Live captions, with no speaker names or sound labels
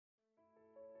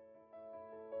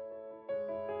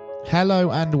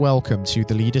Hello and welcome to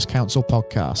the Leaders Council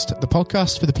podcast, the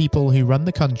podcast for the people who run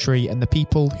the country and the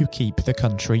people who keep the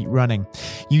country running.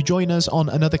 You join us on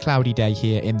another cloudy day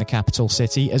here in the capital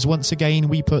city as once again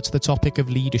we put the topic of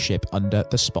leadership under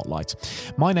the spotlight.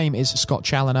 My name is Scott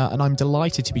Challoner and I'm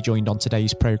delighted to be joined on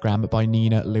today's programme by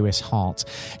Nina Lewis-Hart.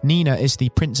 Nina is the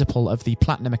principal of the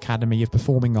Platinum Academy of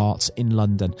Performing Arts in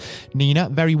London. Nina,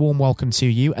 very warm welcome to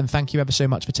you and thank you ever so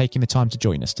much for taking the time to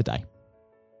join us today.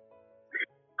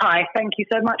 Hi, thank you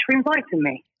so much for inviting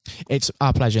me. It's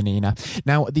our pleasure, Nina.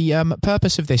 Now, the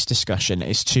purpose of this discussion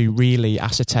is to really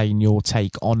ascertain your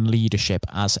take on leadership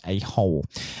as a whole.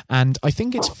 And I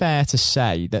think it's fair to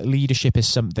say that leadership is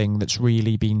something that's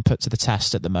really been put to the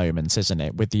test at the moment, isn't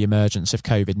it? With the emergence of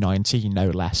COVID-19, no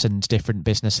less, and different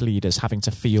business leaders having to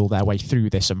feel their way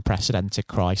through this unprecedented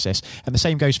crisis. And the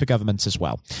same goes for government as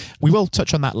well. We will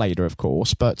touch on that later, of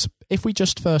course, but if we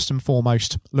just first and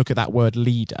foremost look at that word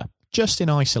leader, just in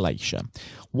isolation,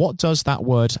 what does that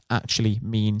word actually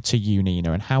mean to you,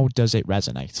 Nina, and how does it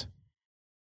resonate?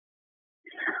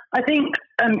 I think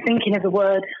thinking of the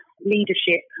word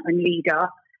leadership and leader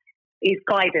is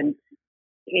guidance.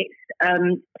 It's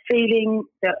feeling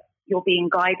that you're being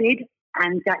guided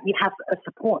and that you have a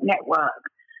support network,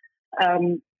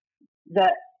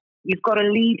 that you've got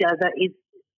a leader that is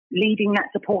leading that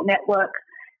support network,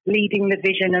 leading the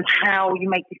vision of how you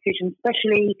make decisions,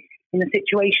 especially in the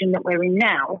situation that we're in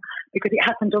now, because it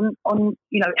happened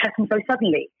it happened so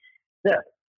suddenly that,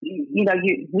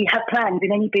 we have plans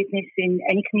in any business, in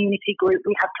any community group,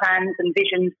 we have plans and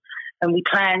visions, and we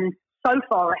plan so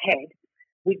far ahead.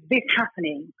 With this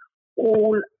happening,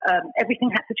 everything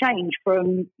had to change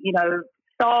from,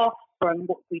 staff, from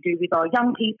what we do with our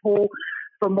young people,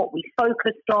 from what we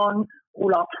focused on,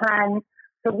 all our plans.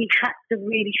 So we had to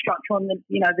really structure on the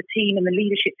team and the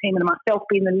leadership team and myself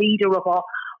being the leader of our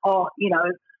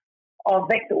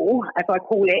vessel, as I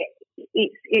call it.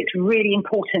 It's really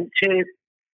important to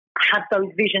have those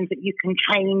visions that you can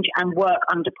change and work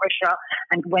under pressure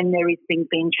and when there is things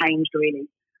being changed, really.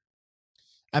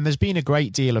 And there's been a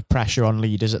great deal of pressure on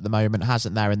leaders at the moment,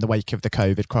 hasn't there, in the wake of the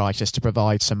COVID crisis to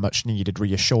provide some much needed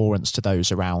reassurance to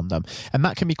those around them. And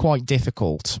that can be quite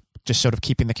difficult, just sort of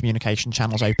keeping the communication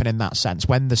channels open in that sense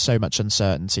when there's so much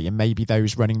uncertainty and maybe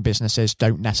those running businesses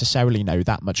don't necessarily know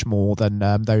that much more than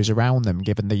those around them,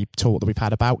 given the talk that we've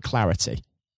had about clarity.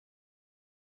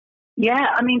 Yeah,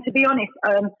 I mean, to be honest,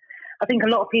 I think a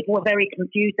lot of people are very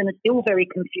confused and are still very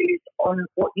confused on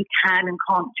what you can and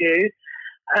can't do.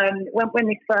 When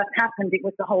this first happened, it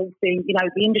was the whole thing,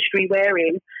 the industry we're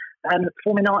in, the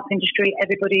performing arts industry,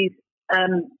 everybody's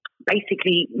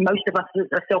basically, most of us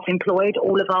are self-employed.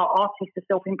 All of our artists are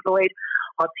self-employed.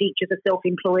 Our teachers are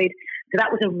self-employed. So that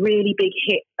was a really big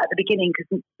hit at the beginning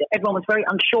because everyone was very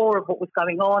unsure of what was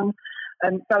going on.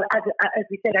 So as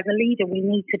we said, as a leader, we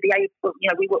need to be able,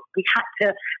 we had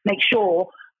to make sure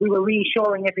we were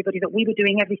reassuring everybody that we were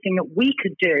doing everything that we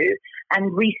could do and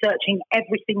researching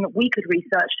everything that we could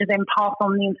research to then pass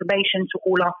on the information to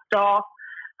all our staff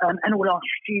and all our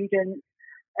students.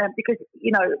 Because,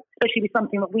 especially with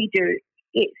something that we do,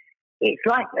 it's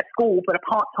like a school, but a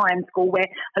part-time school where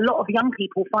a lot of young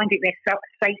people find it their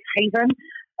safe haven.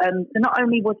 So not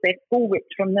only was their school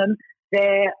ripped from them,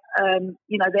 their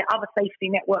other safety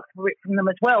networks were ripped from them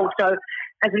as well. So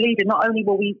as a leader, not only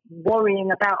were we worrying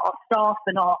about our staff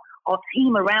and our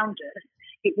team around us,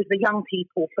 it was the young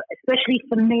people, especially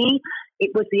for me,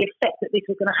 it was the effect that this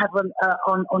was going to have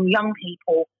on young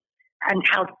people and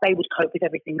how they would cope with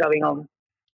everything going on.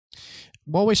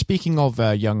 While we're speaking of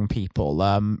young people,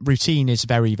 routine is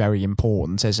very, very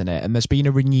important, isn't it? And there's been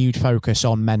a renewed focus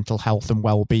on mental health and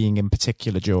well-being in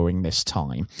particular during this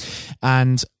time.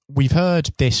 And we've heard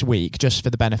this week, just for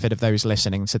the benefit of those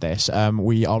listening to this,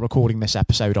 we are recording this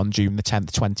episode on June the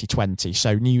 10th, 2020.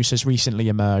 So news has recently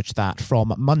emerged that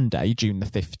from Monday, June the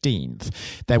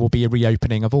 15th, there will be a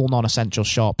reopening of all non-essential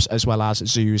shops as well as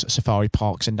zoos, safari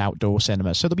parks and outdoor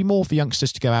cinemas. So there'll be more for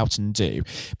youngsters to go out and do.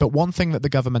 But one thing that the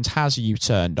government has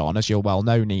U-turned on, as you'll well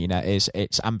know, Nina, is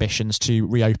its ambitions to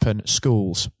reopen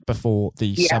schools before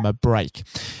the summer break.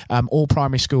 All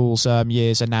primary schools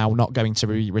years are now not going to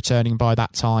be returning by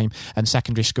that time. And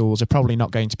secondary schools are probably not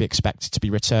going to be expected to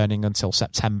be returning until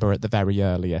September at the very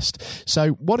earliest.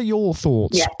 So what are your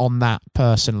thoughts on that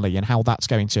personally and how that's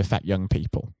going to affect young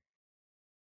people?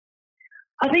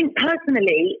 I think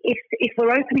personally, if we're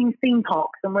opening theme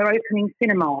parks and we're opening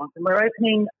cinemas and we're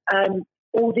opening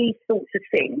all these sorts of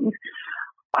things,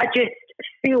 I just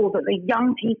feel that the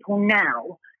young people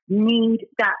now need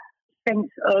that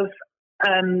sense of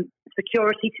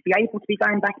security to be able to be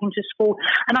going back into school.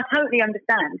 And I totally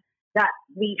understand that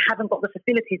we haven't got the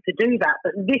facilities to do that.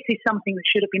 But this is something that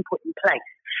should have been put in place.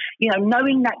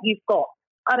 Knowing that you've got,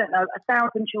 I don't know,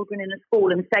 1,000 children in a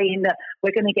school and saying that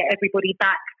we're going to get everybody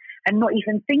back, and not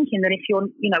even thinking that if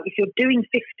you're doing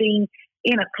 15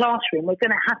 in a classroom, we're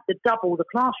going to have to double the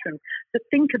classroom. So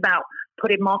think about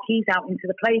putting marquees out into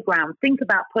the playground. Think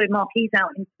about putting marquees out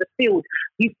into the field.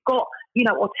 You've got,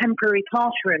 or temporary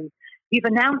classrooms. You've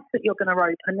announced that you're going to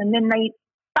open, and then they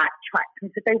backtracked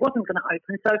and said they wasn't going to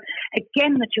open. So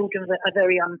again, the children are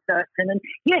very uncertain. And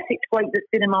yes, it's great that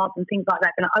cinemas and things like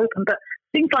that are going to open, but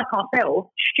things like ourselves,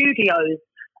 studios,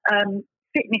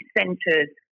 fitness centres,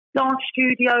 dance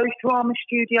studios, drama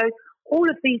studios, all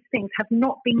of these things have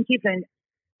not been given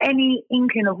any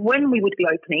inkling of when we would be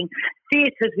opening.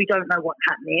 Theatres, we don't know what's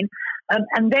happening.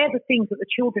 And they're the things that the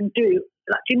children do,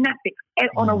 like gymnastics,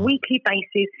 on a weekly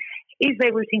basis, is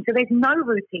their routine. So there's no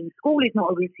routine. School is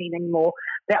not a routine anymore.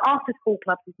 Their after-school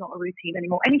clubs is not a routine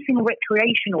anymore. Anything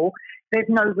recreational, there's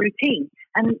no routine.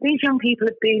 And these young people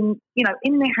have been,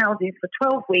 in their houses for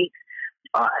 12 weeks.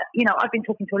 I've been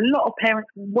talking to a lot of parents,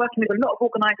 working with a lot of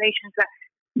organisations, that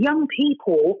young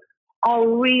people are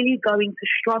really going to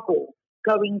struggle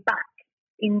going back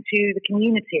into the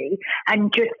community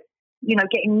and just,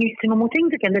 getting used to normal things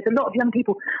again. There's a lot of young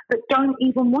people that don't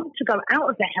even want to go out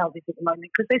of their houses at the moment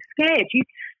because they're scared.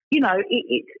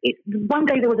 It's one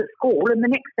day they was at school and the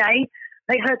next day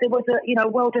they heard there was a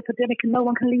world epidemic and no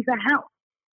one can leave their house.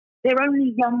 They're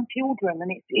only young children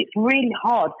and it's really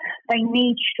hard. They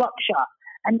need structure.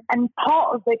 And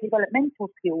part of their developmental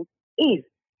skills is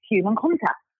human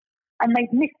contact. And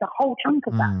they've missed a whole chunk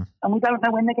of that. And we don't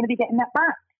know when they're going to be getting that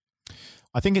back.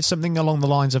 I think it's something along the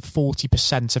lines of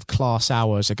 40% of class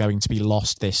hours are going to be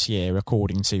lost this year,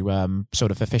 according to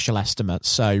sort of official estimates.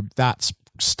 So that's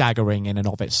staggering in and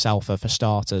of itself for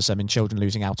starters. I mean, children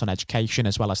losing out on education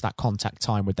as well as that contact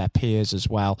time with their peers as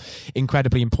well.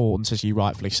 Incredibly important, as you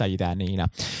rightfully say there, Nina.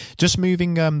 Just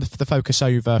moving the focus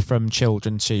over from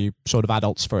children to sort of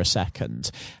adults for a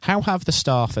second. How have the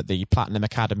staff at the Platinum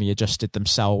Academy adjusted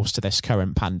themselves to this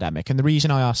current pandemic? And the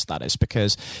reason I ask that is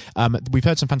because we've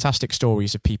heard some fantastic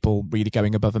stories of people really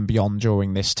going above and beyond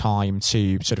during this time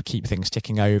to sort of keep things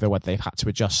ticking over, whether they've had to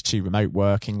adjust to remote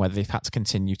working, whether they've had to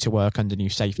continue to work under new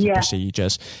safety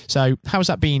procedures. So how's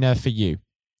that been for you?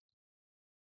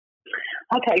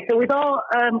 Okay, so with our,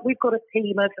 we've got a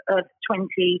team of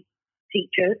 20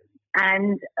 teachers,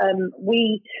 and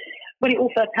when it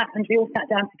all first happened, we all sat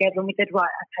down together and we said, right,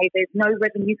 okay, there's no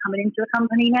revenue coming into the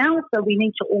company now, so we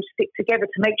need to all stick together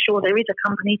to make sure there is a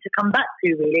company to come back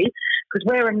to, really, because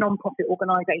we're a non-profit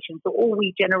organisation, so all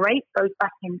we generate goes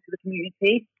back into the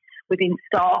community within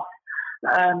staff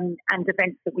and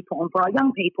events that we put on for our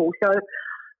young people. So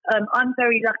I'm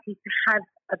very lucky to have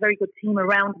a very good team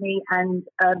around me, and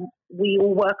we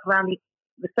all work around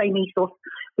the same ethos,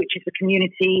 which is the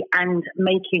community and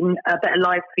making a better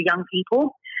life for young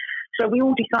people. So we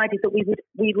all decided that we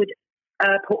would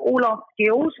put all our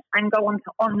skills and go on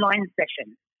to online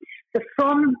sessions. So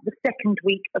from the second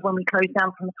week of when we closed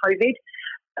down from the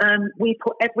COVID, we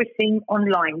put everything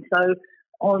online. So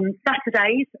on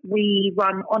Saturdays, we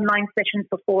run online sessions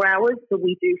for 4 hours. So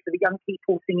we do for the young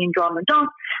people singing drama and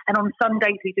dance. And on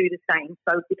Sundays, we do the same.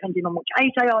 So depending on which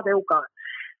age they are, they'll go.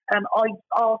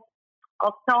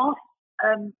 Our staff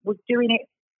was doing it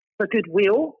for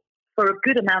goodwill for a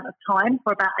good amount of time,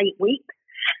 for about 8 weeks.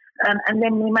 And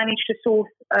then we managed to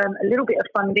source a little bit of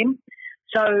funding.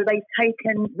 So they've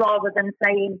taken, rather than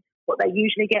saying what they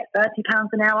usually get, £30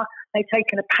 an hour, they've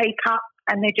taken a pay cut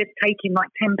and they're just taking like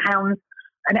 £10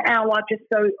 an hour, just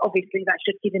so obviously that's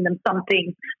just giving them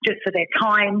something just for their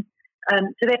time.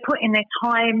 So they're putting their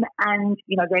time and,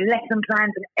 their lesson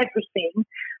plans and everything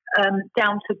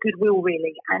down to goodwill,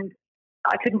 really. And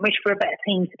I couldn't wish for a better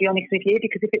team, to be honest with you,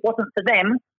 because if it wasn't for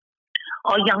them,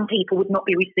 our young people would not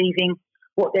be receiving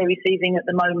what they're receiving at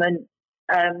the moment,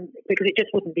 because it just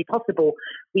wouldn't be possible.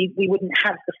 We wouldn't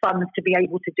have the funds to be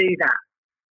able to do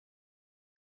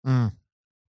that.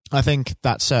 I think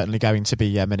that's certainly going to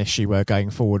be an issue going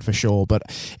forward for sure. But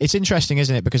it's interesting,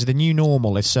 isn't it? Because the new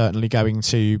normal is certainly going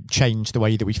to change the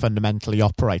way that we fundamentally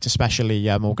operate,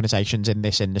 especially organisations in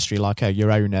this industry like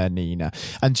your own, Nina.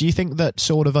 And do you think that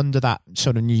sort of under that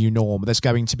sort of new norm, there's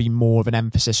going to be more of an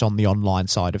emphasis on the online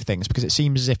side of things? Because it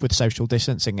seems as if with social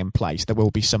distancing in place, there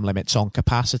will be some limits on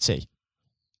capacity.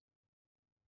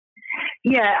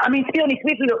 Yeah, I mean, to be honest,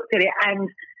 we've looked at it, and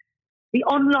the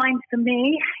online, for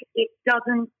me, it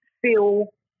doesn't feel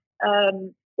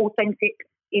authentic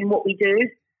in what we do.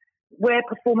 We're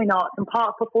performing arts, and part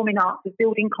of performing arts is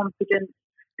building confidence,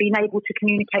 being able to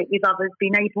communicate with others,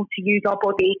 being able to use our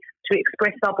body to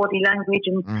express our body language.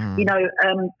 And,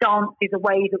 dance is a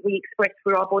way that we express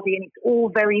through our body, and it's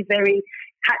all very, very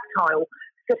tactile.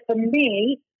 So for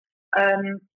me,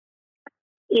 I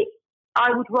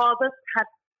would rather have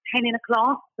 10 in a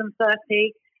class than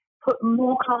 30, put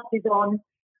more classes on.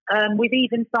 We've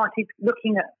even started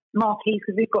looking at marquees,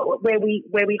 because we've got where we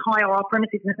hire our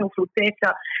premises in the Hillfield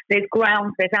Theatre. There's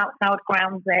grounds, there's outside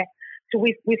grounds there. So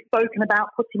we've spoken about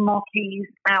putting marquees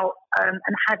out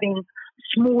and having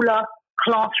smaller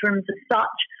classrooms as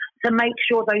such, to make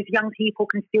sure those young people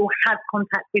can still have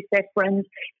contact with their friends,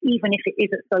 even if it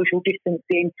is at social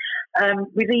distancing.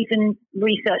 We've even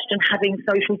researched on having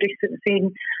social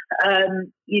distancing,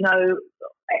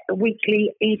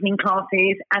 weekly evening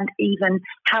classes, and even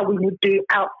how we would do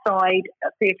outside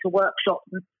theatre workshops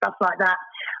and stuff like that.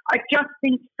 I just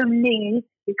think for me,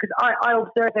 because I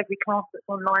observe every class that's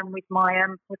online with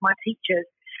my teachers,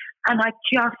 and I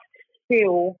just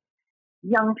feel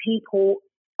young people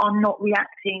are not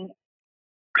reacting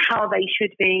how they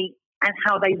should be and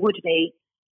how they would be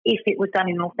if it was done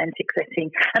in an authentic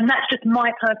setting. And that's just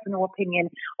my personal opinion.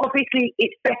 Obviously,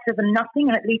 it's better than nothing,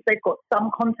 and at least they've got some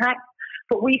contact.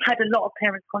 But we've had a lot of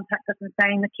parents contact us and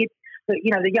saying the kids, that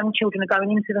the young children are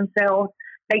going into themselves.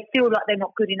 They feel like they're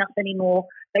not good enough anymore.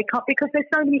 They can't, because there's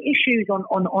so many issues on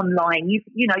online. You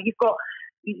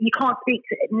can't speak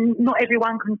to, not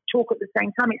everyone can talk at the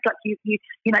same time. It's like if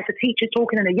a teacher's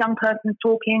talking and a young person's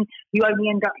talking, you only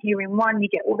end up hearing one. You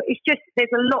get all it's just,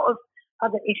 there's a lot of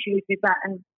other issues with that.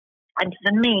 And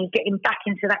for me, getting back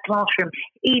into that classroom,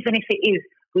 even if it is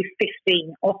with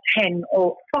 15 or 10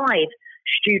 or 5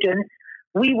 students,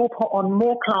 we will put on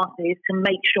more classes to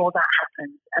make sure that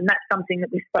happens. And that's something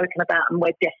that we've spoken about and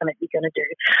we're definitely going to do.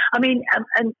 I mean,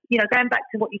 and going back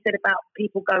to what you said about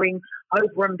people going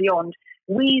over and beyond,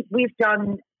 we've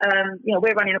done,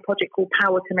 we're running a project called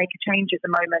Power to Make a Change at the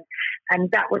moment.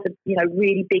 And that was a,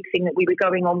 really big thing that we were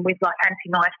going on with, like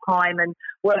anti-knife crime, and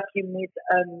working with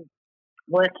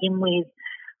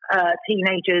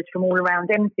teenagers from all around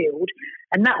Enfield.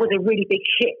 And that was a really big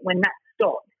hit when that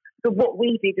stopped. So what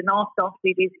we did, and our staff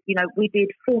did, is, we did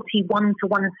 40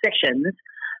 one-to-one sessions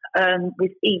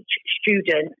with each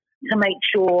student to make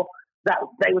sure that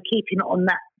they were keeping it on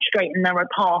that straight and narrow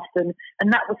path. And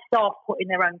that was staff putting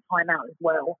their own time out as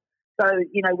well. So,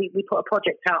 we put a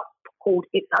project out called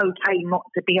It's Okay Not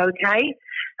to Be Okay.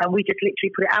 And we just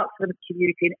literally put it out to the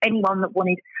community, and anyone that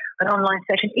wanted an online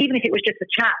session, even if it was just a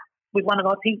chat with one of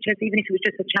our teachers, even if it was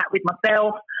just a chat with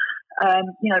myself,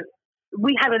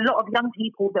 we have a lot of young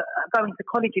people that are going to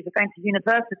colleges, are going to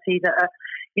university, that are,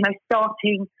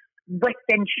 starting West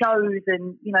End shows,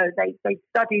 and, they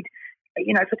studied,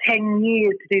 for 10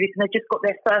 years to do this, and they've just got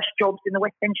their first jobs in the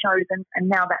West End shows, and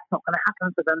now that's not going to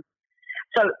happen for them.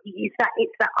 So it's that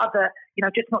other,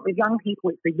 just not the young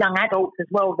people, it's the young adults as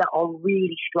well that are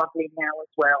really struggling now as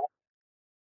well.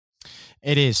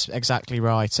 It is exactly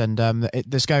right, and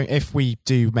if we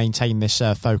do maintain this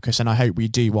focus, and I hope we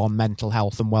do, on mental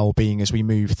health and well-being as we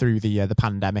move through the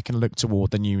pandemic and look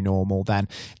toward the new normal, then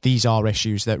these are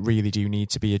issues that really do need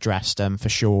to be addressed, for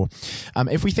sure.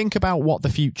 If we think about what the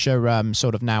future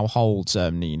sort of now holds,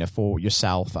 Nina, for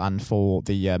yourself and for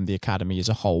the academy as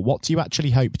a whole, what do you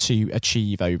actually hope to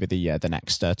achieve over the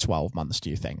next 12 months? Do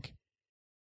you think?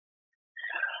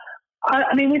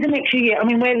 With the next year,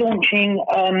 we're launching,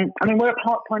 we're a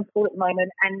part-time school at the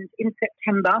moment, and in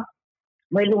September,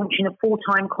 we're launching a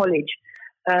full-time college,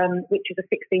 which is a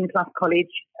 16-plus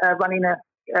college, running a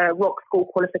rock school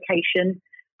qualification,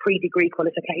 pre-degree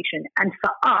qualification. And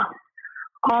for us,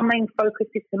 our main focus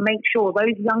is to make sure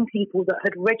those young people that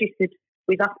had registered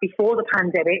with us before the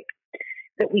pandemic,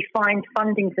 that we find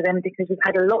funding for them, because we've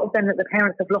had a lot of them that the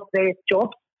parents have lost their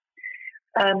jobs.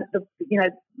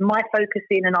 My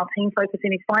focusing and our team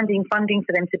focusing is finding funding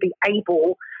for them to be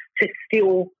able to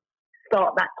still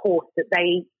start that course that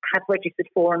they have registered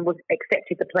for and was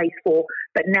accepted the place for,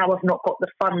 but now have not got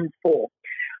the funds for.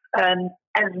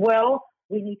 As well,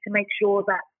 we need to make sure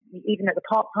that even at the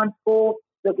part-time school,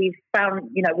 that we've found,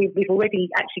 we've already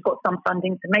actually got some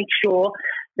funding to make sure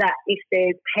that if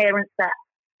there's parents that,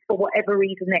 for whatever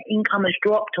reason, their income has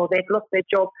dropped or they've lost their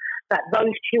job, that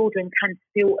those children can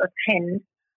still attend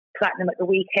Platinum at the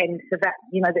weekend, so that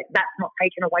that's not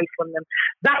taken away from them.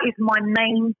 That is my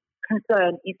main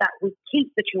concern, is that we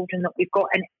keep the children that we've got,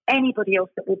 and anybody else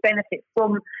that will benefit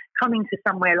from coming to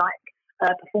somewhere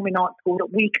like Performing Arts School,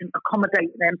 that we can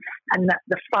accommodate them, and that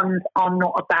the funds are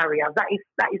not a barrier. That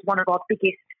is one of our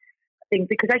biggest thing,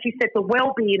 because as you said, the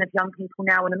well-being of young people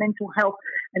now and the mental health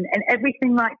and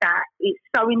everything like that is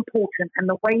so important. And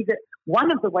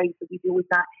one of the ways that we deal with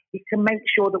that is to make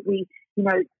sure that we,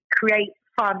 create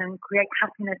fun and create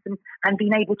happiness and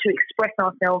being able to express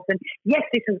ourselves. And yes,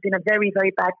 this has been a very,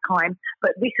 very bad time,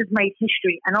 but this has made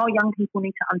history, and our young people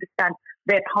need to understand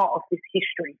they're part of this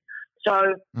history.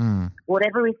 So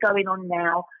whatever is going on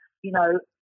now,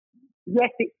 yes,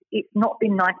 it's not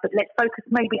been nice, but let's focus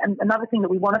maybe. And another thing that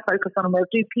we want to focus on, and we'll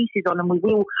do pieces on, and we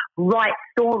will write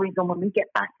stories on when we get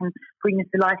back and bring this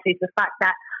to life, is the fact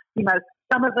that,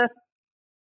 some of us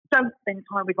don't spend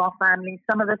time with our families.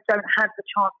 Some of us don't have the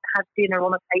chance to have dinner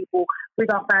on a table with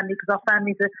our family because our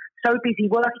families are so busy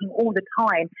working all the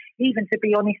time. Even, to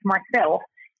be honest, myself,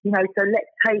 so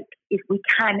let's take, if we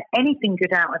can, anything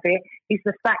good out of it is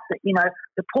the fact that,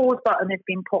 the pause button has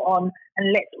been put on,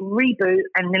 and let's reboot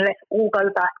and let's all go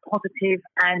back positive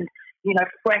and,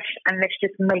 fresh, and let's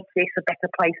just make this a better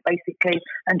place, basically,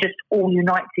 and just all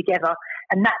unite together.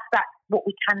 And that's what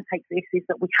we can take this, is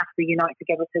that we have to unite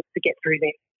together to get through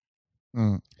this.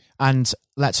 And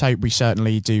let's hope we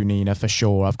certainly do, Nina, for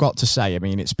sure. I've got to say, I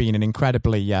mean, it's been an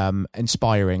incredibly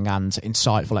inspiring and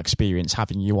insightful experience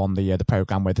having you on the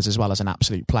programme with us, as well as an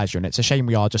absolute pleasure. And it's a shame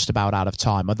we are just about out of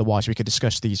time. Otherwise, we could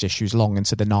discuss these issues long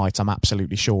into the night. I'm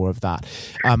absolutely sure of that.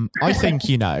 I think,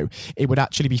 it would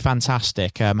actually be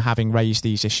fantastic, having raised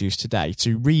these issues today,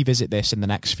 to revisit this in the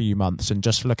next few months and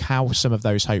just look how some of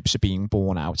those hopes are being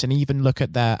borne out, and even look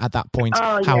at that point,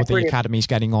 how the Academy's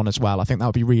getting on as well. I think that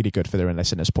would be really good for the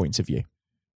listeners' points of view.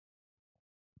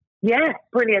 Yeah,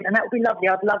 brilliant. And that would be lovely.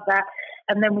 I'd love that.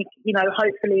 And then we,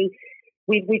 hopefully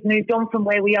we've moved on from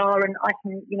where we are, and I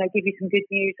can, give you some good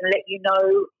news and let you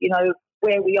know,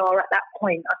 where we are at that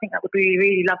point. I think that would be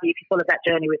really lovely if you followed that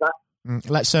journey with us.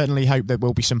 Let's certainly hope there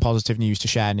will be some positive news to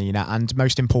share, Nina. And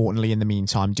most importantly, in the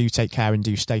meantime, do take care and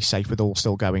do stay safe with all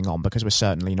still going on, because we're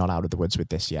certainly not out of the woods with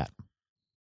this yet.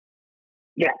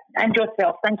 Yeah, and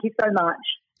yourself. Thank you so much.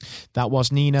 That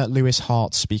was Nina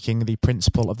Lewis-Hart speaking, the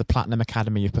principal of the Platinum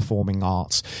Academy of Performing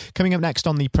Arts. Coming up next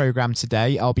on the programme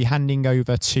today, I'll be handing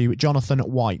over to Jonathan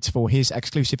White for his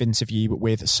exclusive interview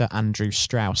with Sir Andrew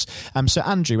Strauss. Sir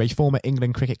Andrew, a former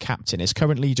England cricket captain, is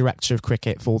currently Director of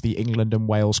Cricket for the England and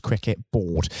Wales Cricket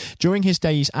Board. During his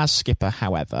days as skipper,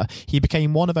 however, he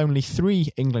became one of only 3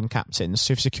 England captains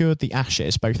to have secured the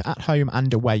Ashes both at home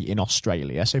and away in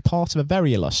Australia, so part of a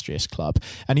very illustrious club.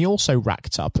 And he also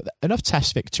racked up enough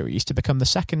Test victories to become the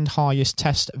second highest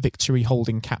Test victory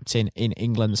holding captain in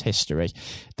England's history.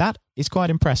 That is quite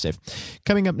impressive.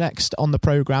 Coming up next on the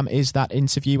programme is that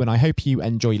interview, and I hope you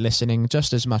enjoy listening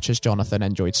just as much as Jonathan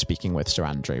enjoyed speaking with Sir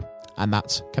Andrew. And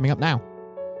that's coming up now.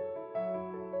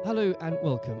 Hello and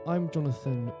welcome. I'm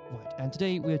Jonathan White, and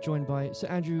today we are joined by Sir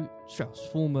Andrew Strauss,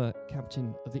 former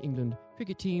captain of the England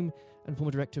cricket team and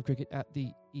former director of cricket at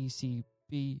the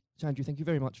ECB. Sir Andrew, thank you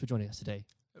very much for joining us today.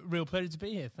 Real pleasure to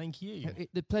be here. Thank you.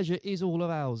 The pleasure is all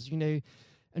of ours. And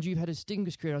you've had a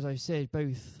distinguished career, as I said,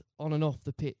 both on and off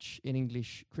the pitch in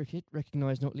English cricket,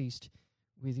 recognised not least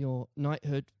with your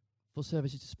knighthood for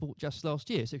services to sport just last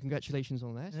year. So congratulations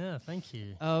on that. Yeah, thank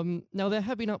you. Now, there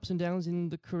have been ups and downs in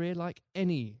the career, like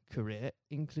any career,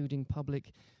 including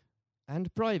public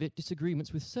and private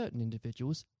disagreements with certain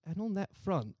individuals. And on that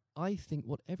front, I think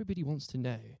what everybody wants to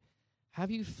know: have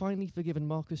you finally forgiven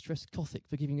Marcus Trescothick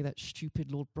for giving you that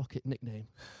stupid Lord Brocket nickname?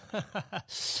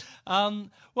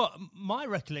 Well, my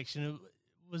recollection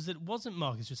was that it wasn't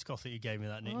Marcus Trescothick who gave me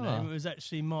that nickname. It was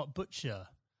actually Mark Butcher.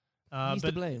 He's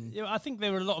to blame. I think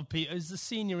there were a lot of people. It was the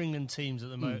senior England teams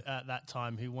at that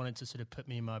time who wanted to sort of put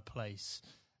me in my place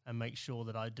and make sure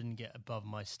that I didn't get above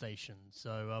my station.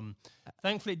 So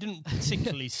thankfully it didn't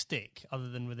particularly stick, other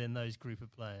than within those group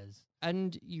of players.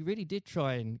 And you really did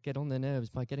try and get on their nerves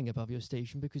by getting above your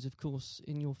station, because, of course,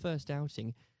 in your first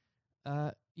outing,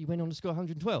 you went on to score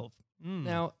 112.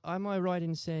 Now, am I right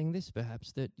in saying this,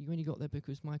 perhaps, that you only got there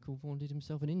because Michael Vaughan did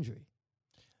himself an injury?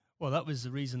 Well, that was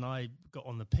the reason I got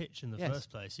on the pitch in the first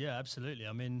place. Yeah, absolutely.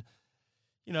 I mean,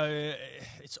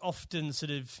 it's often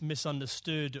sort of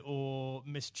misunderstood or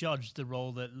misjudged, the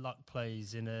role that luck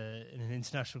plays in an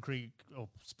international cricket or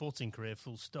sporting career,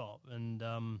 full stop. And,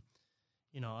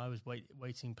 I was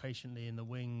waiting patiently in the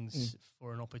wings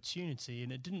for an opportunity,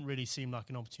 and it didn't really seem like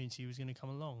an opportunity was going to come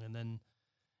along. And then,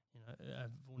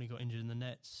 I've only got injured in the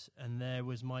nets, and there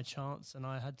was my chance, and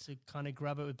I had to kind of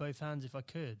grab it with both hands if I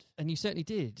could. And you certainly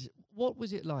did. What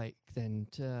was it like then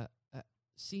to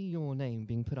see your name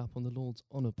being put up on the Lord's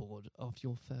Honour Board after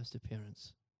your first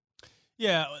appearance?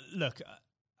 Yeah, look,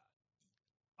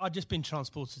 I'd just been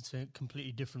transported to a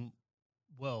completely different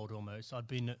world almost. I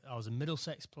was a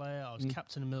Middlesex player, I was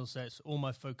captain of Middlesex, all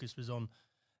my focus was on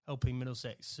helping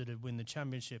Middlesex sort of win the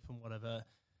championship and whatever.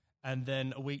 And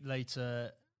then a week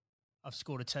later, I've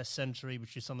scored a Test century,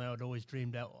 which is something I'd always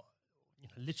dreamed out,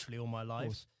 literally all my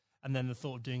life. And then the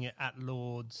thought of doing it at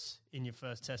Lord's in your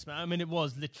first Test match. I mean, it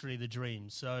was literally the dream.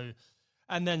 So,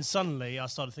 and then suddenly I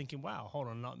started thinking, wow, hold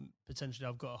on, potentially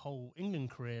I've got a whole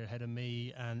England career ahead of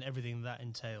me and everything that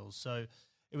entails. So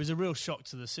it was a real shock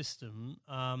to the system.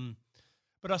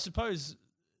 But I suppose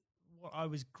what I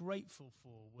was grateful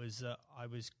for was that I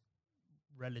was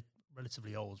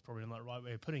relatively old, probably not the right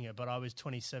way of putting it, but I was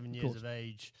 27 years of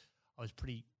age. I was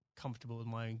pretty comfortable with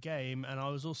my own game. And I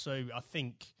was also, I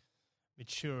think,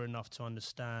 mature enough to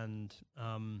understand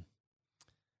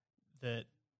that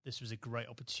this was a great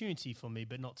opportunity for me,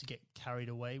 but not to get carried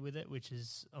away with it, which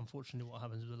is unfortunately what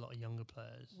happens with a lot of younger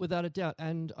players. Without a doubt.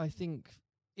 And I think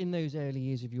in those early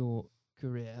years of your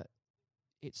career,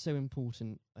 it's so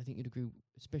important, I think you'd agree,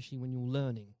 especially when you're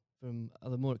learning from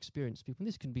other more experienced people. And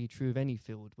this can be true of any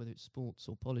field, whether it's sports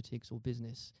or politics or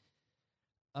business,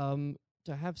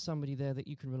 to have somebody there that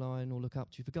you can rely on or look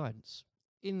up to for guidance.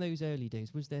 In those early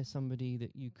days, was there somebody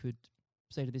that you could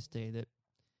say to this day that,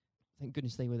 thank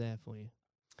goodness they were there for you?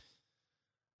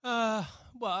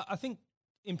 Well, I think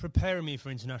in preparing me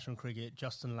for international cricket,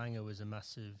 Justin Langer was a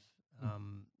massive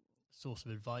source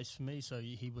of advice for me. So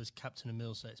he was captain of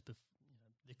Middlesex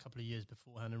a couple of years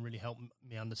beforehand and really helped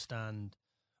me understand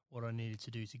what I needed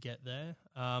to do to get there.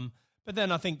 But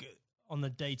then I think on the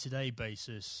day-to-day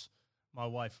basis, my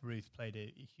wife Ruth played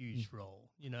a huge role,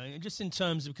 just in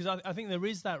terms of, because I think there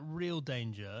is that real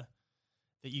danger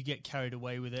that you get carried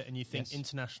away with it and you think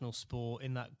international sport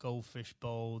in that goldfish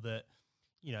bowl that,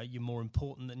 you're more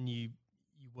important than you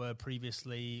were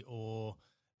previously, or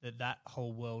that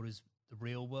whole world is the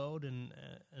real world. And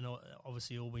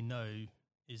obviously all we know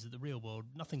is that the real world,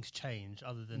 nothing's changed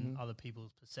other than other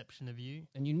people's perception of you.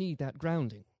 And you need that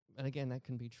grounding. And again, that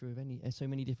can be true of so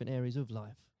many different areas of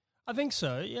life. I think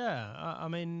so, yeah. I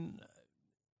mean,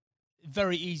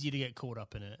 very easy to get caught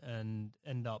up in it and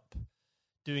end up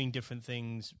doing different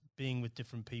things, being with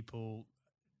different people,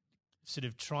 sort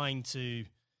of trying to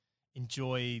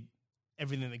enjoy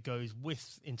everything that goes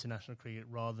with international cricket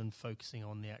rather than focusing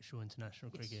on the actual international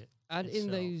cricket. And itself.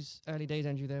 In those early days,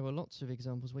 Andrew, there were lots of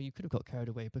examples where you could have got carried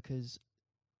away because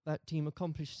that team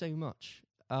accomplished so much.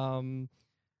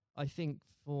 I think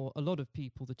for a lot of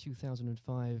people, the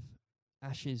 2005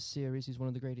 Ashes series is one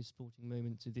of the greatest sporting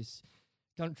moments of this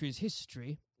country's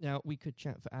history. Now, we could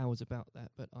chat for hours about that,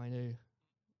 but I know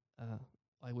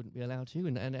I wouldn't be allowed to,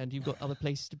 and you've got other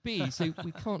places to be, so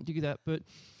we can't do that. But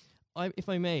if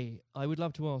I may, I would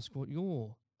love to ask what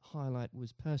your highlight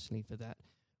was personally for that,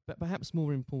 but perhaps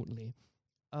more importantly,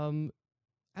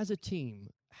 as a team,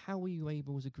 how were you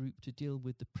able as a group to deal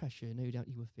with the pressure no doubt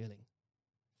you were feeling?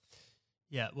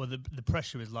 Yeah, well, the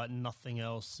pressure is like nothing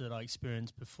else that I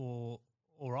experienced before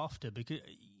or after, because,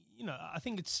 I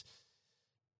think it's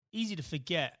easy to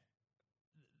forget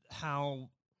how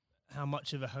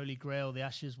much of a holy grail the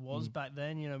Ashes was back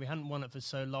then. We hadn't won it for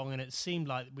so long, and it seemed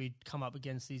like we'd come up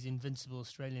against these invincible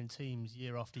Australian teams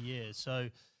year after year. So,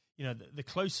 the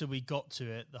closer we got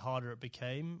to it, the harder it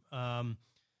became. I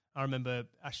remember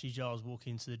Ashley Giles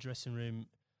walking into the dressing room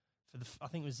for I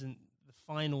think it was in the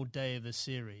final day of the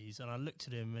series, and I looked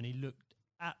at him and he looked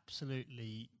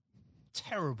absolutely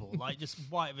terrible, like just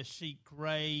white of a sheet,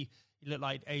 grey. He looked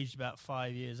like aged about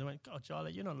 5 years. I went, God,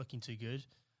 Charlie, you're not looking too good.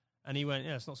 And he went,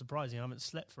 yeah, it's not surprising. I haven't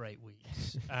slept for 8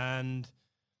 weeks. And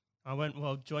I went,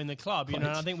 well, join the club. And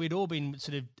I think we'd all been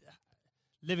sort of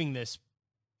living this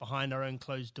behind our own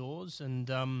closed doors. And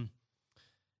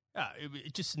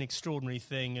it's just an extraordinary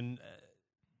thing. And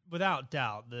without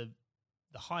doubt, the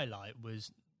highlight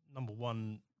was, number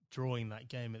one, drawing that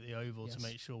game at the Oval to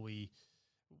make sure we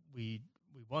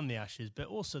won the Ashes, but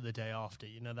also the day after,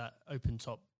 that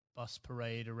open-top bus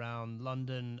parade around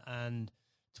London, and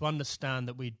to understand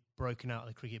that we'd broken out of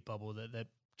the cricket bubble, that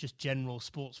just general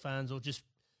sports fans or just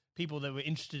people that were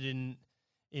interested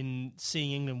in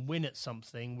seeing England win at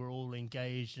something were all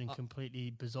engaged and completely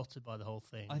besotted by the whole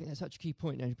thing. I think that's such a key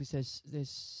point, Andrew, because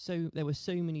there were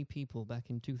so many people back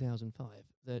in 2005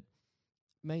 that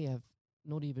may have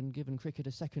not even given cricket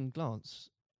a second glance,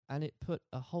 and it put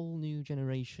a whole new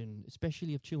generation,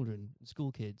 especially of children,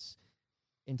 school kids,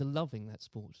 into loving that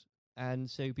sport. And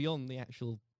so beyond the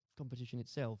actual competition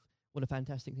itself, what a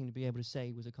fantastic thing to be able to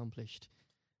say was accomplished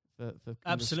for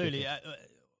absolutely.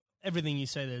 Everything you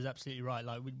say there is absolutely right.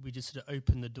 Like we just sort of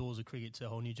opened the doors of cricket to a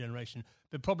whole new generation.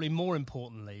 But probably more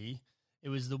importantly, it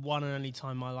was the one and only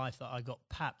time in my life that I got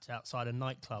papped outside a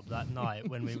nightclub that night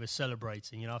when we were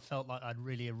celebrating. I felt like I'd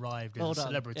really arrived as a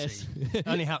celebrity. Yes. It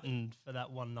only happened for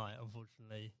that one night,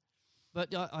 unfortunately.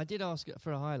 But I did ask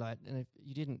for a highlight, and if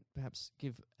you didn't perhaps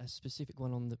give a specific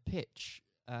one on the pitch,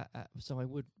 so I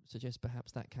would suggest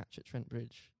perhaps that catch at Trent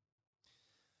Bridge.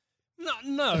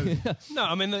 No.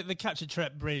 I mean, the catch at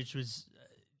Trent Bridge was,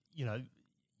 you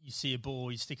see a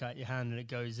ball, you stick out your hand and it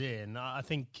goes in. I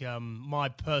think my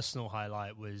personal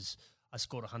highlight was I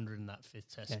scored 100 in that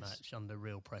fifth test match under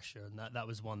real pressure. And that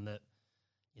was one that,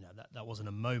 that wasn't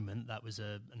a moment. That was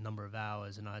a number of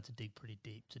hours, and I had to dig pretty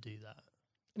deep to do that.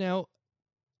 Now,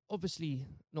 obviously,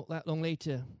 not that long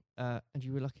later, and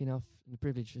you were lucky enough and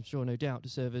privileged, I'm sure, no doubt, to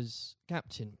serve as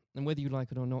captain. And whether you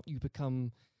like it or not, you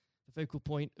become the focal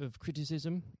point of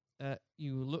criticism.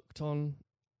 You were looked on,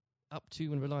 up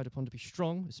to, and relied upon to be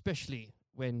strong, especially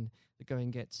when the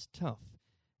going gets tough.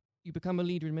 You become a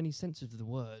leader in many senses of the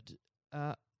word.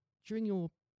 During your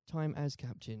time as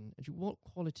captain, what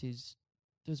qualities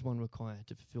does one require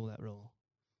to fulfill that role?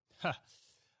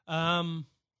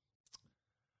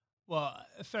 Well,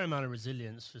 a fair amount of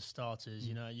resilience for starters.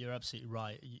 You're absolutely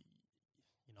right.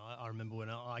 I remember when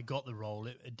I got the role,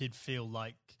 it did feel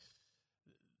like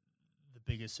the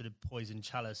biggest sort of poison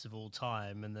chalice of all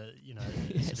time, and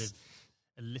sort of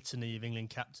a litany of England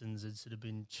captains had sort of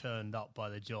been churned up by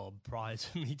the job prior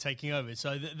to me taking over.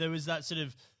 So there was that sort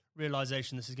of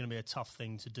realization this is going to be a tough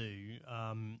thing to do,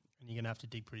 and you're going to have to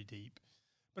dig pretty deep.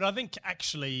 But I think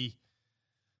actually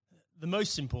the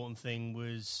most important thing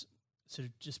was sort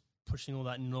of just pushing all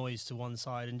that noise to one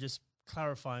side and just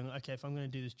clarifying, okay, if I'm going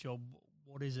to do this job,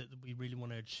 what is it that we really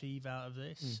want to achieve out of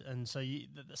this? And so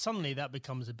suddenly that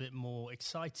becomes a bit more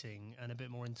exciting and a bit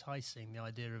more enticing, the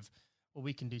idea of, well,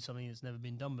 we can do something that's never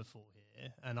been done before here,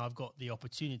 and I've got the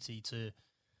opportunity to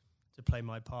play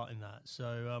my part in that.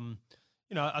 So,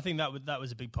 I think that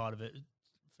was a big part of it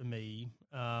for me.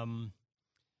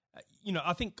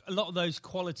 I think a lot of those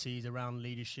qualities around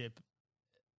leadership,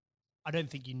 I don't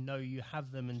think you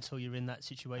have them until you're in that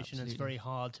situation. Absolutely. And it's very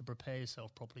hard to prepare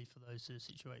yourself properly for those sort of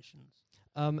situations.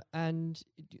 And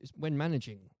when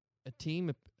managing a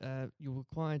team, you're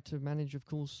required to manage, of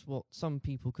course, what some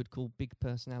people could call big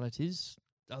personalities.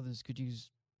 Others could use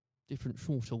different,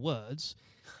 shorter words.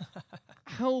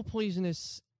 How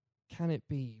poisonous can it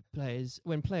be,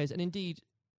 when players, and indeed,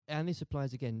 and this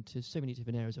applies again to so many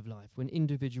different areas of life, when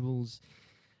individuals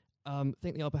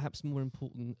think they are perhaps more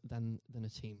important than a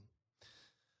team?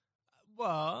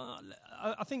 Well,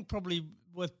 I think probably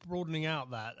worth broadening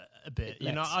out that a bit.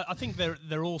 I think there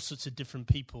are all sorts of different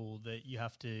people that you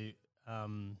have to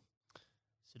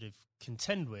sort of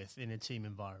contend with in a team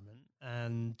environment,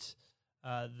 and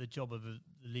the job of the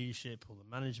leadership or the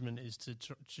management is to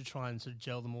try and sort of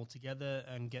gel them all together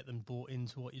and get them bought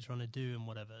into what you're trying to do and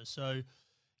whatever. So,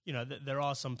 there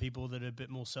are some people that are a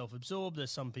bit more self-absorbed. There's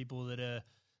some people that are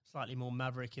slightly more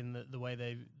maverick in the way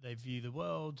they view the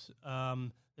world.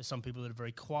 There's some people that are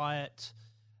very quiet.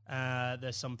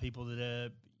 There's some people that are,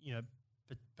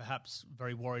 perhaps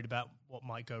very worried about what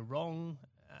might go wrong.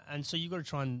 And so you've got to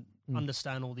try and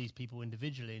understand all these people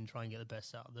individually and try and get the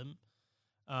best out of them.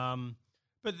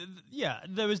 But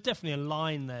there was definitely a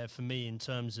line there for me in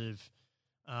terms of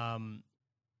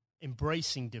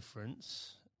embracing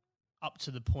difference up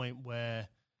to the point where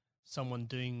someone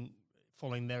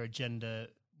following their agenda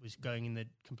was going in a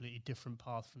completely different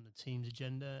path from the team's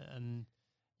agenda. And,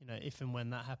 if and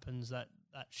when that happens, that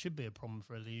should be a problem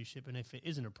for a leadership. And if it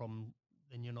isn't a problem,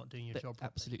 then you're not doing your job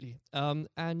properly. Absolutely.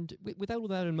 And with all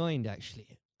that in mind,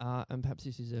 actually, and perhaps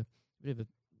this is a bit of a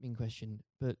mean question,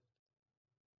 but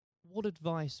what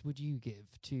advice would you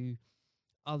give to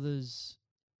others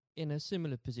in a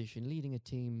similar position, leading a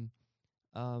team,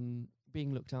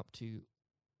 being looked up to?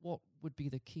 What would be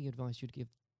the key advice you'd give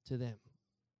to them,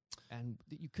 and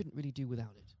that you couldn't really do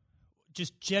without it?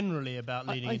 Just generally about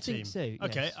leading a team? I think so, yes.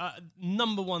 Okay,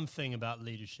 number one thing about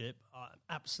leadership, I'm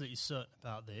absolutely certain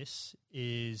about this,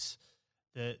 is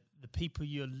that the people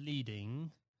you're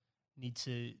leading need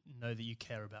to know that you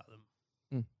care about them.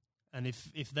 And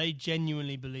if they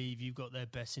genuinely believe you've got their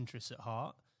best interests at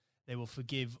heart, they will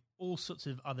forgive all sorts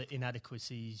of other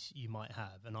inadequacies you might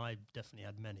have, and I definitely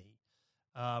had many.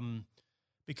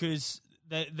 Because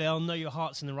they'll know your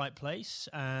heart's in the right place,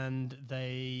 and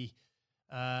they'll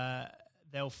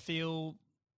feel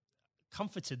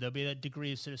comforted. There'll be a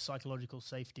degree of sort of psychological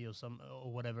safety or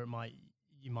whatever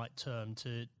you might term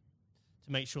to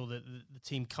make sure that the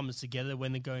team comes together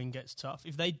when the going gets tough.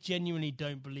 If they genuinely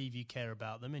don't believe you care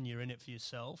about them and you're in it for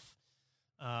yourself,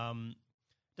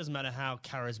 doesn't matter how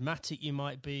charismatic you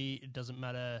might be. It doesn't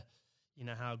matter,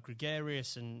 how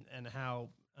gregarious and how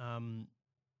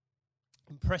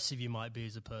impressive you might be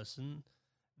as a person.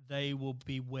 They will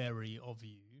be wary of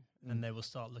you, and they will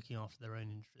start looking after their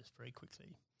own interests very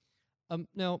quickly.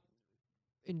 Now,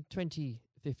 in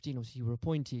 2015, obviously, you were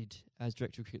appointed as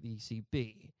director of cricket at the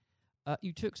ECB.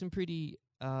 You took some pretty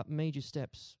major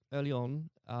steps early on.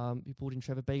 You brought in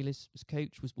Trevor Bayliss as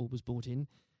coach, was brought in.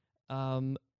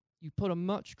 You put a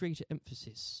much greater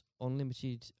emphasis on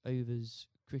limited overs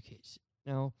cricket.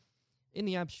 Now, in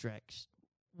the abstract,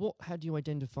 what had you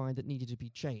identified that needed to be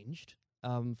changed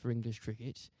for English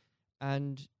cricket?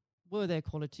 And were there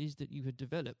qualities that you had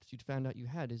developed, you'd found out you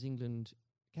had as England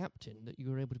captain, that you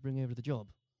were able to bring over to the job?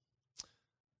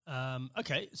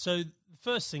 Okay, so the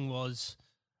first thing was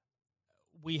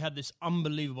we had this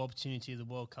unbelievable opportunity of the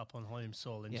World Cup on home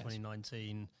soil in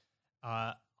 2019.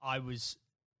 I was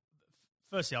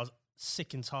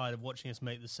sick and tired of watching us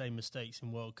make the same mistakes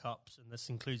in World Cups, and this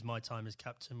includes my time as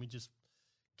captain. We just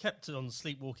kept on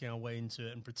sleepwalking our way into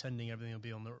it and pretending everything would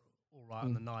be all right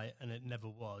on the night, and it never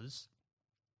was.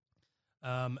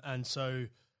 And so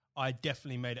I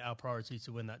definitely made it our priority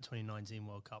to win that 2019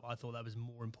 World Cup. I thought that was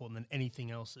more important than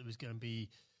anything else that was going to be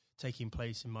taking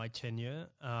place in my tenure.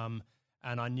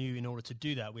 And I knew in order to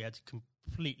do that, we had to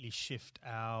completely shift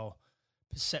our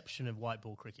perception of white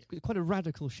ball cricket. Quite a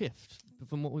radical shift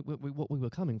from what we were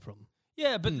coming from.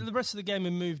 Yeah, but the rest of the game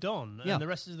had moved on. And the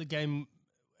rest of the game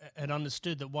had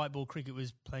understood that white ball cricket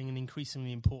was playing an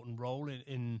increasingly important role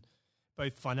in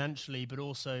both financially, but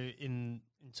also in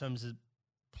terms of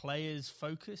players'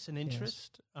 focus and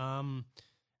interest. Yes.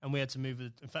 And we had to move.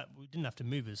 In fact, we didn't have to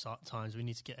move at times. We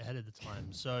need to get ahead of the time.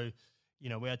 So,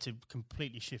 we had to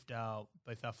completely shift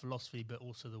both our philosophy, but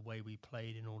also the way we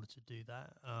played in order to do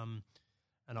that.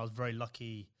 And I was very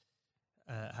lucky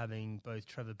having both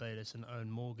Trevor Bayliss and Owen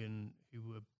Morgan, who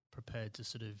were prepared to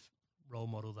sort of role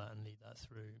model that and lead that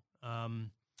through.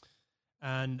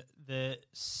 And the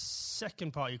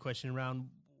second part of your question around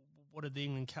what had the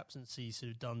England captaincy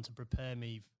sort of done to prepare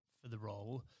me for the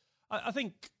role, I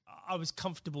think I was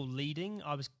comfortable leading.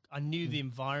 I knew the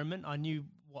environment. I knew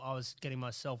what I was getting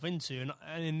myself into.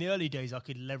 And in the early days, I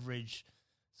could leverage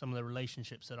some of the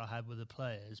relationships that I had with the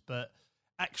players. But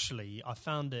actually, I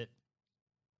found it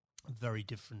a very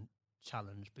different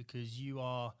challenge because you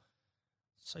are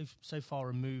so far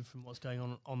removed from what's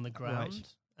going on the ground.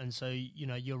 Right. And so,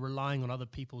 you're relying on other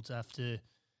people to have to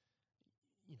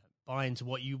buy into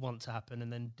what you want to happen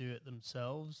and then do it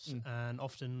themselves. And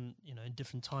often, in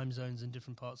different time zones in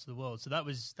different parts of the world. So that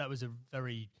was a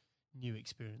very new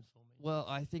experience for me. Well,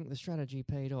 I think the strategy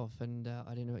paid off, and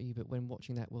I don't know about you, but when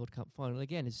watching that World Cup final,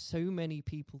 again, as so many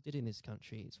people did in this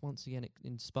country, it's once again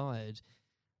inspired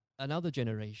another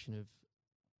generation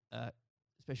of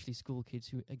especially school kids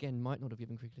who, again, might not have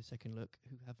given cricket a second look,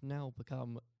 who have now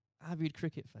become avid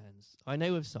cricket fans. I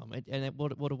know of some, and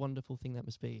what a wonderful thing that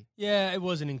must be. Yeah, it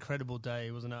was an incredible day,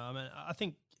 wasn't it? I mean, I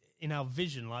think in our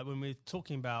vision, like when we're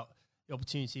talking about the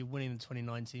opportunity of winning the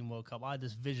 2019 World Cup, I had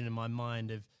this vision in my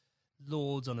mind of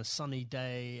Lords on a sunny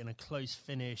day and a close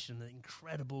finish and the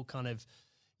incredible kind of,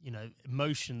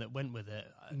 emotion that went with it.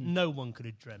 No one could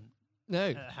have dreamt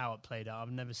how it played out.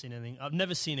 I've never seen anything. I've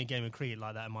never seen a game of cricket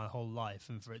like that in my whole life,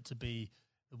 and for it to be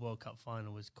the World Cup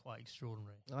final was quite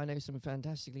extraordinary. I know some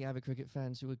fantastically avid cricket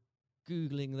fans who were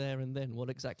Googling there and then what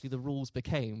exactly the rules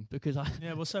became, because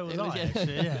so was I.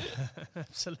 Actually, yeah,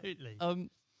 absolutely.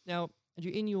 Now,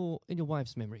 Andrew, in your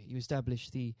wife's memory, you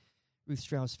established the Ruth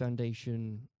Strauss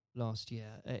Foundation last year.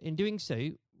 In doing so,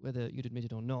 whether you'd admit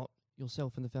it or not,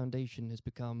 yourself and the foundation has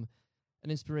become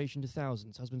an inspiration to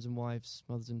thousands, husbands and wives,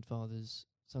 mothers and fathers,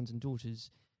 sons and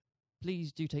daughters.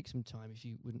 Please do take some time, if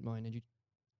you wouldn't mind, and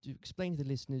to explain to the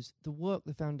listeners the work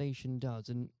the foundation does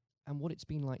and what it's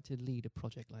been like to lead a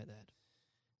project like that.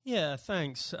 Yeah,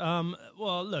 thanks.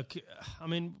 Well, look, I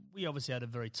mean, we obviously had a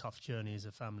very tough journey as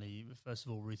a family. First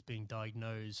of all, Ruth being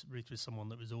diagnosed. Ruth was someone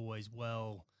that was always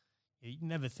well. You'd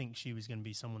never think she was going to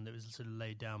be someone that was sort of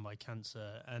laid down by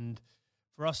cancer. And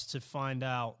for us to find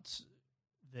out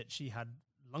that she had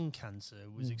lung cancer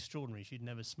was extraordinary. She'd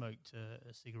never smoked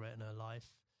a cigarette in her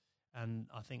life. And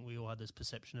I think we all had this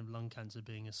perception of lung cancer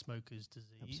being a smoker's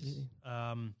disease.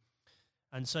 Absolutely.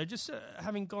 And so just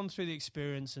having gone through the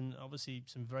experience and obviously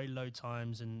some very low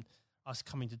times and us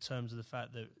coming to terms with the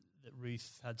fact that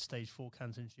Ruth had stage 4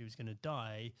 cancer and she was going to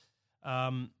die,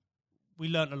 we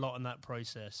learnt a lot in that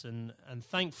process. And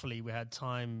thankfully we had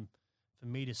time for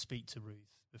me to speak to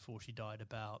Ruth before she died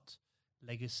about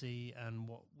legacy and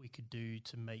what we could do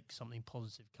to make something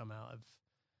positive come out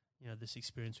of this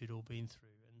experience we'd all been through.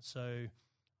 And so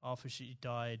after she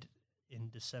died in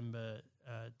December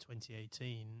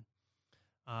 2018,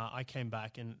 I came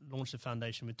back and launched a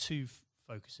foundation with two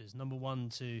focuses. Number one,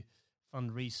 to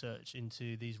fund research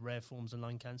into these rare forms of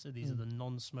lung cancer. These are the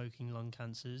non-smoking lung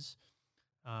cancers.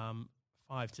 5,000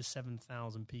 to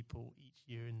 7,000 people each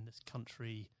year in this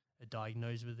country are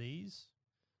diagnosed with these.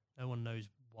 No one knows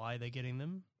why they're getting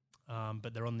them,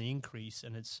 but they're on the increase,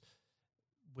 and it's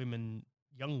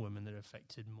young women that are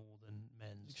affected more than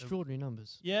men. Extraordinary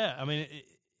numbers. Yeah, I mean,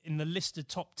 in the list of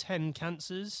top 10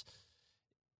 cancers,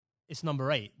 it's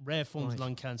number 8. Rare forms of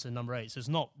lung cancer, number 8. So it's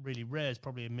not really rare. It's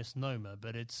probably a misnomer,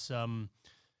 but it's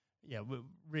we're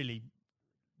really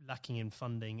lacking in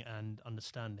funding and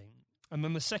understanding. And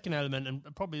then the second element, and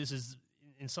probably this is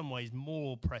in some ways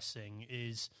more pressing,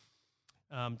 is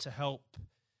to help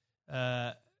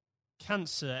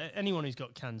cancer. Anyone who's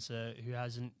got cancer who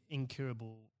has an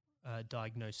incurable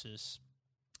diagnosis,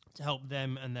 to help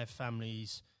them and their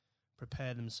families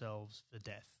prepare themselves for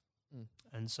death.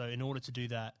 And so in order to do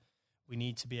that, we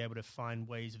need to be able to find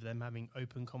ways of them having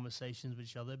open conversations with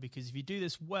each other, because if you do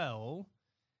this well,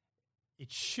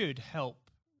 it should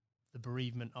help the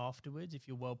bereavement afterwards if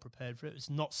you're well prepared for it. It's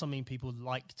not something people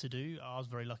like to do. I was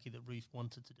very lucky that Ruth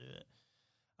wanted to do it.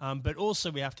 But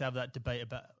also we have to have that debate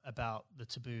about the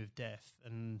taboo of death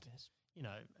and,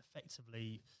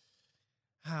 effectively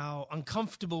how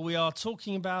uncomfortable we are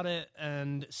talking about it,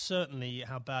 and certainly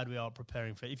how bad we are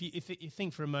preparing for it. If you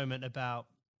think for a moment about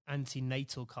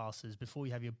antenatal classes before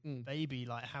you have your baby,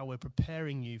 like how we're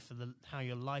preparing you for how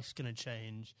your life's going to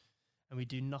change, and we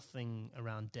do nothing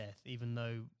around death, even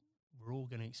though we're all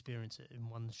going to experience it in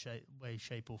one way,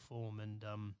 shape or form. And,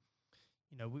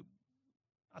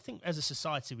 I think as a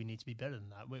society we need to be better than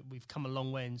that. We've come a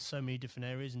long way in so many different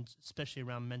areas, and especially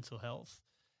around mental health.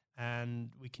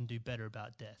 And we can do better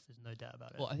about death. There's no doubt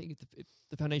about it. Well, I think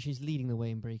the foundation is leading the way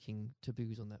in breaking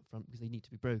taboos on that front, because they need to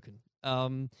be broken.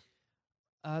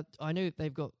 I know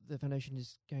the foundation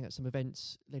is going out some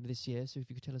events later this year. So if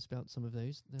you could tell us about some of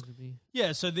those, that would be.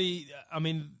 Yeah. So we've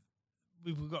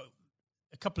got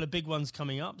a couple of big ones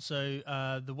coming up. So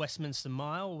the Westminster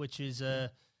Mile, which is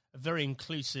a very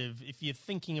inclusive. If you're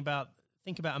think about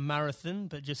a marathon,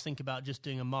 but just think about just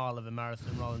doing a mile of a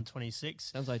marathon rather than 26.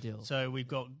 Sounds ideal. So we've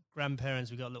got grandparents,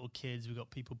 we've got little kids, we've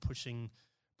got people pushing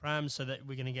prams, so that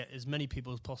we're going to get as many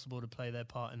people as possible to play their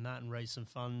part in that and raise some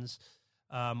funds.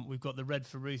 We've got the Red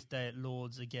for Ruth Day at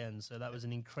Lord's again, so that was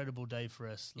an incredible day for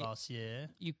us last year.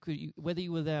 Whether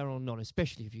you were there or not,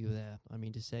 especially if you were there, I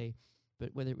mean to say,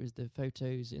 but whether it was the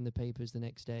photos in the papers the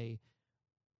next day,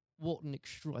 what an I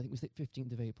think it was the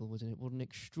 15th of April, wasn't it? What an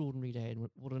extraordinary day, and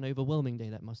what an overwhelming day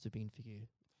that must have been for you.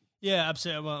 Yeah,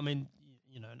 absolutely. Well, I mean,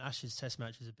 an Ashes Test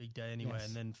match is a big day anyway, yes.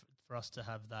 And then for us to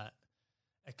have that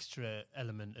extra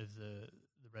element of the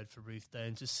Red for Ruth Day,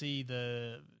 and to see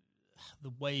the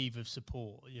wave of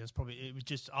support,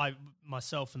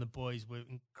 myself and the boys were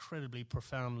incredibly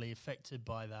profoundly affected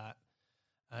by that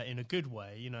in a good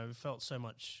way. We felt so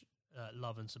much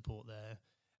love and support there.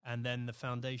 And then the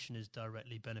foundation is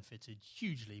directly benefited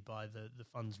hugely by the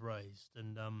funds raised.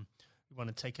 And we want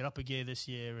to take it up a gear this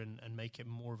year and make it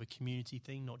more of a community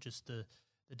thing, not just the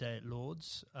day at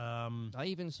Lord's. I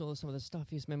even saw some of the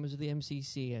stuffiest members of the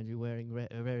MCC, Andrew,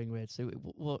 wearing red. So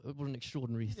what an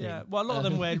extraordinary thing. Yeah, well, a lot of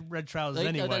them wear red trousers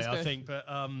anyway, I think. But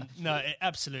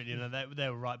absolutely. They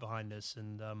were right behind us.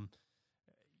 And,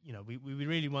 we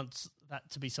really want that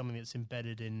to be something that's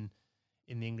embedded in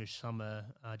the English summer,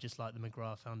 just like the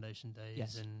McGrath Foundation Days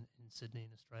yes. in Sydney in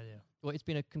Australia. Well, it's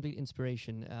been a complete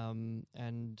inspiration,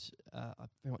 and I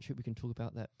very much hope we can talk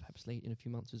about that perhaps late in a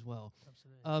few months as well.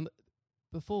 Absolutely.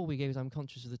 Before we go, as I'm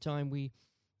conscious of the time,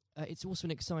 it's also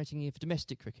an exciting year for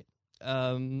domestic cricket,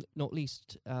 not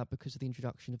least because of the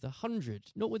introduction of the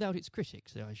 100, not without its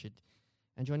critics,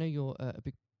 Andrew, I know you're a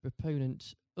big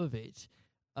proponent of it.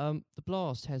 The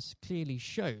Blast has clearly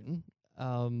shown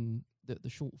that the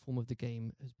short form of the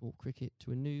game has brought cricket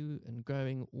to a new and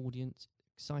growing audience,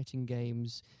 exciting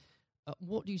games.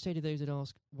 What do you say to those that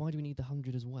ask, why do we need the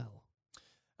 100 as well?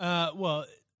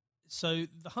 So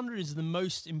the 100 is the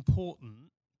most important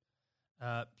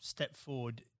step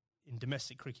forward in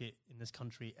domestic cricket in this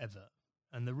country ever.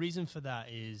 And the reason for that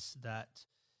is that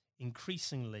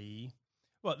increasingly,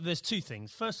 there's two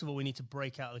things. First of all, we need to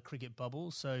break out of the cricket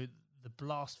bubble. So the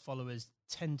Blast followers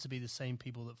tend to be the same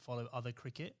people that follow other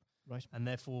cricket. Right. And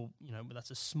therefore,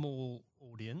 that's a small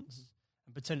audience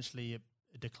and potentially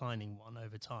a declining one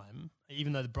over time,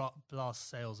 even though the Blast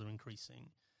sales are increasing.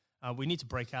 We need to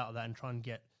break out of that and try and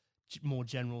get more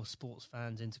general sports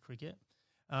fans into cricket.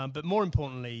 But more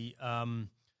importantly,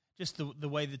 just the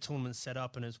way the tournament's set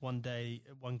up, and it's one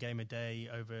game a day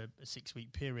over a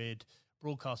 6-week period,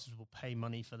 broadcasters will pay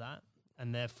money for that.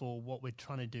 And therefore, what we're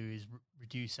trying to do is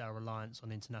reduce our reliance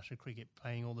on international cricket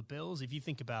paying all the bills. If you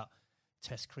think about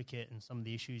Test cricket and some of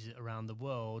the issues around the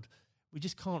world, we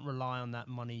just can't rely on that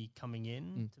money coming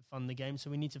in to fund the game. So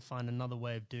we need to find another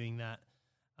way of doing that.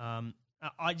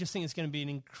 I just think it's going to be an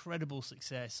incredible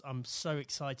success. I'm so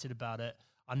excited about it.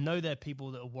 I know there are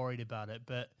people that are worried about it,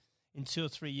 but in 2 or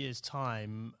 3 years'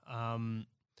 time,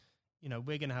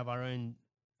 we're going to have our own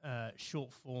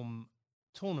short form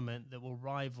tournament that will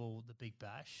rival the Big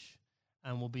Bash,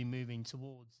 and we'll be moving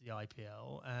towards the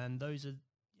IPL. And those are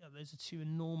 2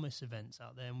 enormous events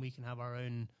out there, and we can have our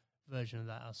own version of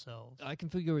that ourselves. I can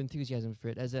feel your enthusiasm for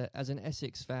it. As an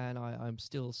Essex fan, I'm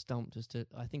still stumped as to,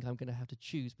 I think I'm going to have to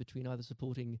choose between either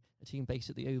supporting a team based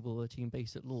at the Oval or a team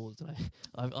based at Lords. And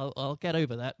I'll get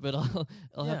over that, but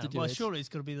I'll have to do it. Well, surely it's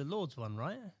got to be the Lords one,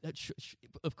 right?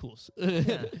 Of course.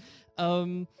 Yeah.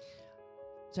 Sanju,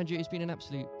 it's been an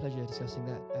absolute pleasure discussing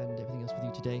that and everything else with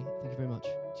you today. Thank you very much.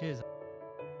 Cheers.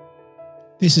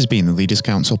 This has been the Leaders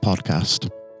Council podcast.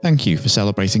 Thank you for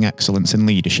celebrating excellence in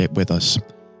leadership with us.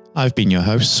 I've been your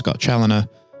host, Scott Challoner.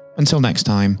 Until next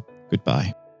time,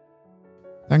 goodbye.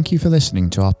 Thank you for listening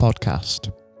to our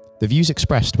podcast. The views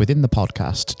expressed within the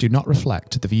podcast do not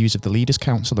reflect the views of the Leaders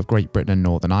Council of Great Britain and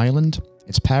Northern Ireland,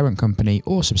 its parent company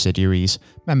or subsidiaries,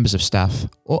 members of staff,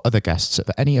 or other guests of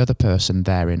any other person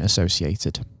therein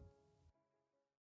associated.